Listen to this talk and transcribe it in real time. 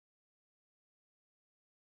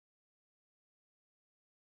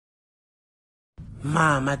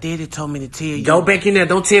Mom, my daddy told me to tell you. Go back in there.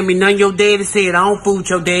 Don't tell me nothing your daddy said. I don't fool with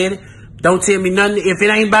your daddy. Don't tell me nothing. If it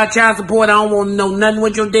ain't about child support, I don't want to know nothing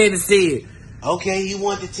what your daddy said. Okay, he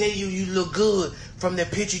wanted to tell you you look good from the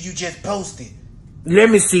picture you just posted.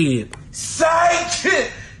 Let me see it. Psych!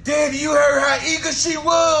 Daddy, you heard how eager she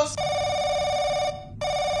was?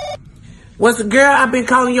 What's the girl? I've been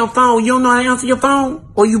calling your phone. You don't know how to answer your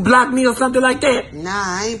phone? Or you block me or something like that? Nah,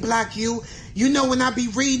 I ain't block you. You know when I be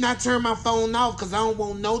reading, I turn my phone off because I don't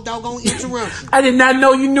want no doggone interruption. I did not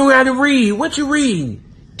know you knew how to read. What you reading?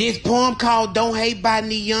 This poem called Don't Hate by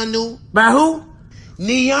Nianu. By who?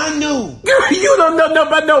 Nianu. You don't know nothing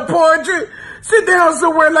about no poetry. Sit down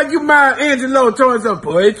somewhere like you Maya Angelou towards some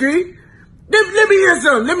poetry. Let me hear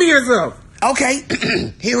something. Let me hear something. Okay,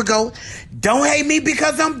 here we go. Don't hate me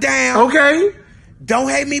because I'm down. Okay. Don't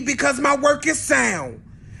hate me because my work is sound.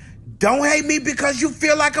 Don't hate me because you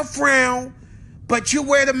feel like a frown, but you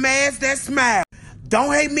wear the mask that smile.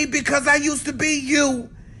 Don't hate me because I used to be you.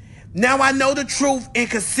 Now I know the truth and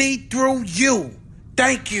can see through you.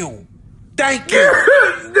 Thank you. Thank you.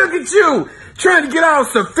 Look at you, trying to get all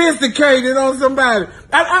sophisticated on somebody.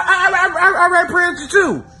 I write poetry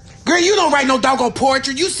too. Girl, you don't write no doggone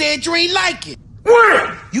poetry. You said you ain't like it.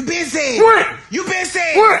 What? You been saying what? it. You been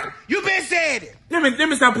saying what? it. You been saying it. Let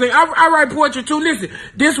me stop playing. I write poetry too. Listen,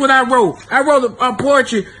 this what I wrote. I wrote a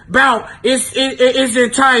poetry about, it's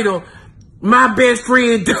entitled, My Best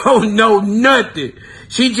Friend Don't Know Nothing.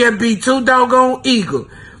 She just be too doggone eager.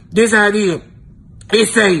 This how it is. It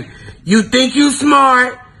say, you think you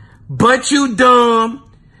smart, but you dumb.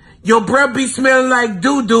 Your breath be smelling like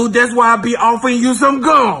doo-doo. That's why I be offering you some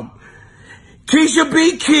gum. Keisha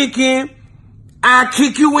be kicking. I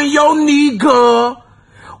kick you in your knee, girl.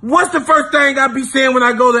 What's the first thing I be saying when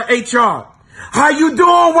I go to HR? How you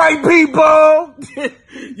doing, white people?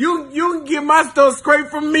 You can get my stuff straight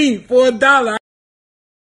from me for $1.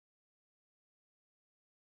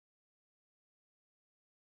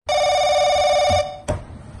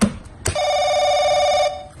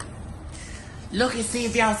 Look and see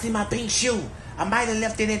if y'all see my pink shoe. I might have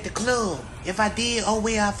left it at the club. If I did, oh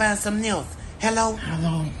well, I'll find something else. Hello?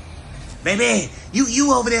 Hello. Baby,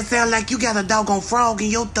 you over there sound like you got a doggone frog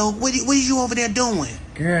in your throat. What is you over there doing?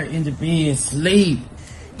 Girl in the bed, sleep.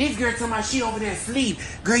 This girl talking about she over there asleep.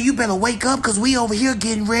 Girl, you better wake up because we over here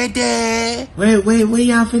getting ready. Where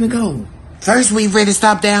y'all finna go? First, we ready to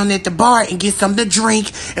stop down at the bar and get something to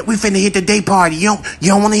drink. And we finna hit the day party. You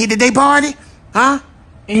don't want to hit the day party? Huh?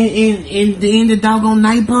 And the doggone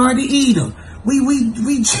night party either.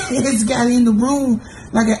 We just got in the room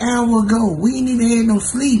like an hour ago. We ain't even had no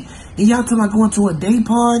sleep. And y'all talking about going to a day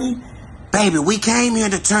party? Baby, we came here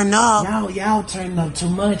to turn up. Y'all turning up too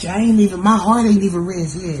much. My heart ain't even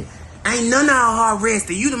rest yet. Ain't none of our heart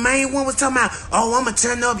rested. You the main one was talking about, oh, I'ma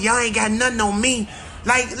turn up. Y'all ain't got nothing on me.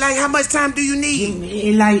 Like how much time do you need?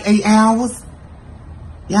 In like 8 hours.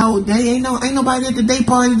 Y'all, ain't nobody at the day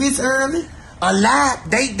party this early. A lot.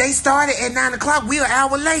 They started at 9 o'clock. We an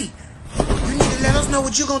hour late. You need to let us know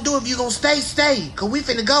what you gonna do. If you gonna stay. Cause we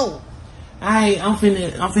finna go. I'm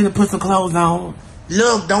finna put some clothes on.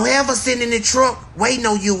 Look, don't have us sitting in the truck waiting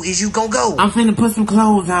on you. Is you gonna go? I'm finna put some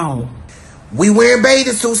clothes on. We wearing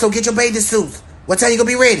bathing suits, so get your bathing suits. What time you gonna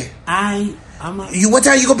be ready? What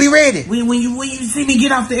time you gonna be ready? When you see me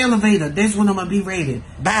get off the elevator, that's when I'm gonna be ready.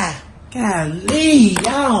 Bye. Golly,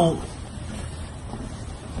 y'all.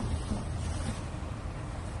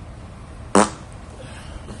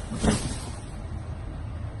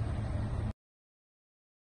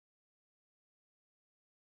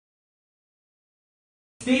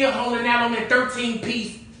 Still holding out on that 13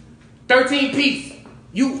 piece. 13 piece.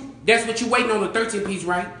 That's what you waiting on, the 13 piece,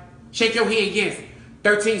 right? Shake your head, yes.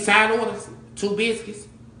 13 side orders, 2 biscuits.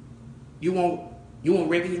 You want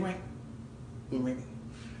red beans and rice? You want red beans?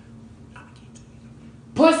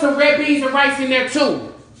 Put some red beans and rice in there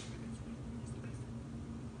too.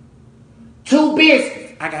 2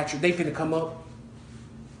 biscuits. I got you. They finna come up.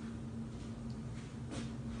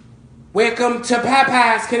 Welcome to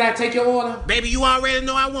Popeyes. Can I take your order? Baby, you already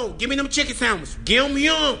know I won't. Give me them chicken sandwiches. Give them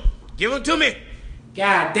young. Give them to me.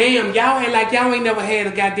 God damn, y'all act like y'all ain't never had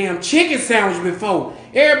a goddamn chicken sandwich before.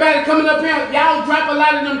 Everybody coming up here, y'all drop a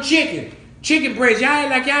lot of them chicken breasts. Y'all act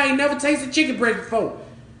like y'all ain't never tasted chicken breast before.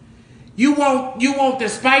 You want the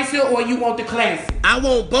spicy or you want the classic? I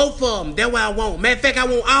want both of them. That's what I want. Matter of fact, I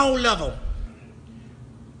want all of them.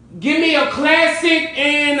 Give me a classic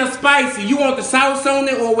and a spicy. You want the sauce on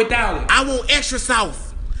it or without it? I want extra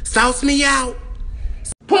sauce. Sauce me out.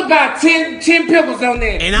 Put about 10 pickles on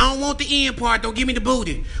there. And I don't want the end part. Don't give me the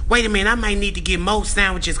booty. Wait a minute. I might need to get more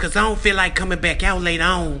sandwiches because I don't feel like coming back out later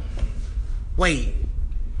on. Wait.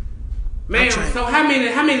 Ma'am, so how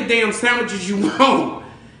many damn sandwiches you want?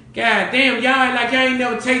 God damn, y'all like y'all ain't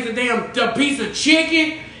never tasted a piece of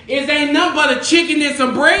chicken. It ain't nothing but a chicken and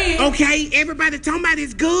some bread. Okay, everybody talking about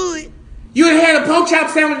it's good. You done had a pork chop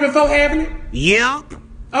sandwich before having it? Yep.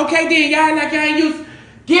 Okay then, y'all like y'all ain't used.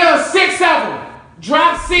 Give us 6 of them.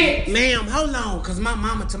 Drop 6. Ma'am, hold on, cause my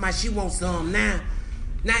mama told me she wants some now.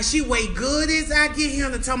 Now she way good as I get here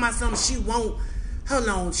to tell me something she won't. Hold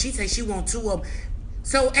on, she say she want 2 of them.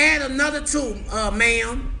 So add another 2,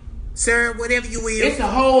 ma'am, sir, whatever you will. It's a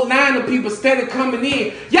whole line of people steady coming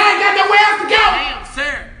in. Y'all ain't got nowhere else to go. Ma'am,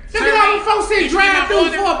 sir. Look at all them folks sitting drive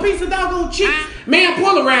through for a piece of doggone chicken. Man,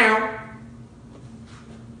 pull around.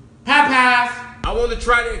 Popeyes. I want to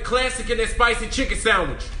try that classic and that spicy chicken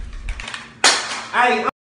sandwich. Hey,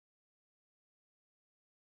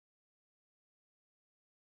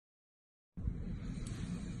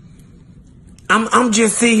 I'm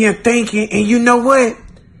just sitting here thinking, and you know what?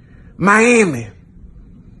 Miami.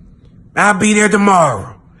 I'll be there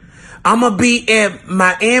tomorrow. I'm going to be at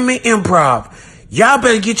Miami Improv. Y'all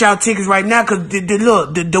better get y'all tickets right now, because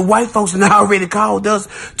the white folks and already called us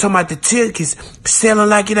talking about the tickets selling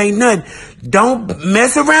like it ain't nothing. Don't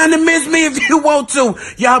mess around and miss me if you want to.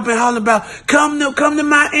 Y'all been hollering about, come to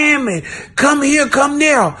Miami. Come here, come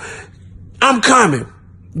there. I'm coming.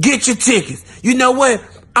 Get your tickets. You know what?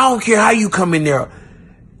 I don't care how you come in there.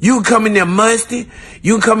 You can come in there musty.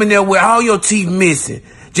 You can come in there with all your teeth missing.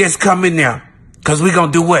 Just come in there. Because we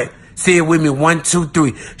going to do what? Say it with me. 1, 2,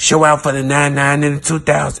 3. Show out for the 99 and the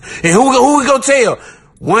 2000. And who we going to tell?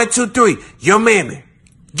 1, 2, 3. Your mammy.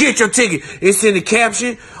 Get your ticket. It's in the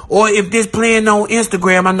caption. Or if this playing on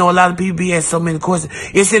Instagram, I know a lot of people be asking so many questions.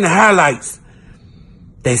 It's in the highlights.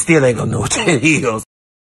 They still ain't going to know what that is.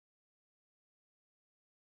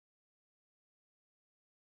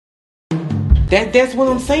 That's what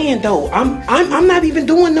I'm saying though. I'm not even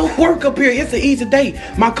doing no work up here. It's an easy day.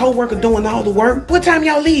 My coworker doing all the work. What time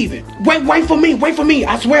y'all leaving? Wait for me.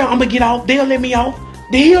 I swear I'm gonna get off. They'll let me off.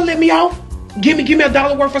 He'll let me off. Give me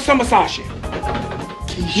 $1 worth of summer sashing.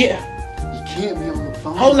 Yeah. You can't be on the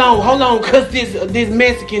phone. Hold on, cause this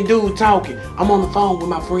Mexican dude talking. I'm on the phone with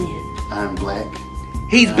my friend. I'm black.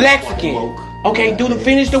 He's Blaxican. Okay,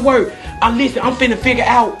 finish the work. Listen, I'm finna figure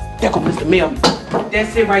out. There go Mr. Melvin.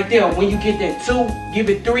 That's it right there. When you get that 2, give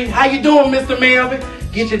it 3. How you doing, Mr. Melvin?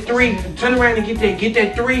 Get your 3. Turn around and get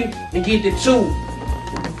that 3 and get the 2.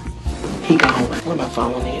 He gone. Where my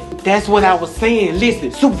phone at? That's what I was saying.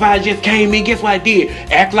 Listen, supervisor just came in. Guess what I did?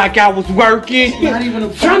 Act like I was working. Not even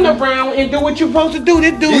a Turn around and do what you're supposed to do.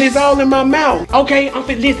 This dude is all in my mouth. Okay, I'm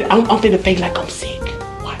finna fake like I'm sick.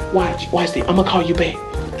 Watch this. I'm gonna call you back.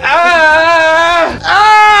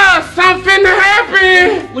 Something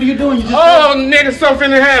happened. What are you doing? You just nigga,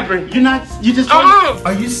 something happened. you just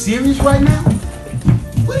Are you serious right now?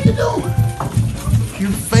 What are you doing?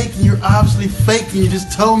 You're faking. You're obviously faking. You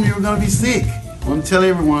just told me you were gonna be sick. I'm gonna tell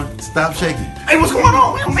everyone, stop shaking. Hey, what's going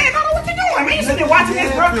on? Man, I don't know what you're doing, man. You sitting there watching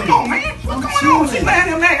this, bro. Come on, man. What's going on? She's laying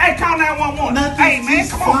him there. Hey, call 911. Hey, man,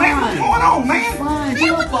 come on, man. What's going on, man? Fine.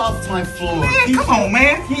 Get up off my floor. Man, come on,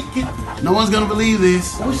 man. No one's gonna believe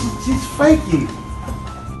this. Oh, she's faking.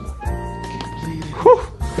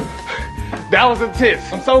 That was a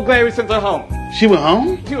test. I'm so glad we sent her home. She went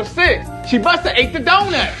home? She was sick. She must have ate the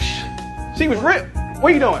donut. She was ripped.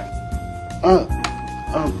 What are you doing?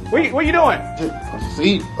 What are you doing?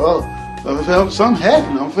 See, something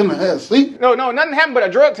happened. I'm finna have sleep. No, nothing happened but a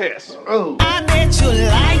drug test. Oh. I bet you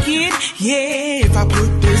like it, yeah, if I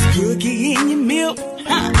put this cookie in your milk.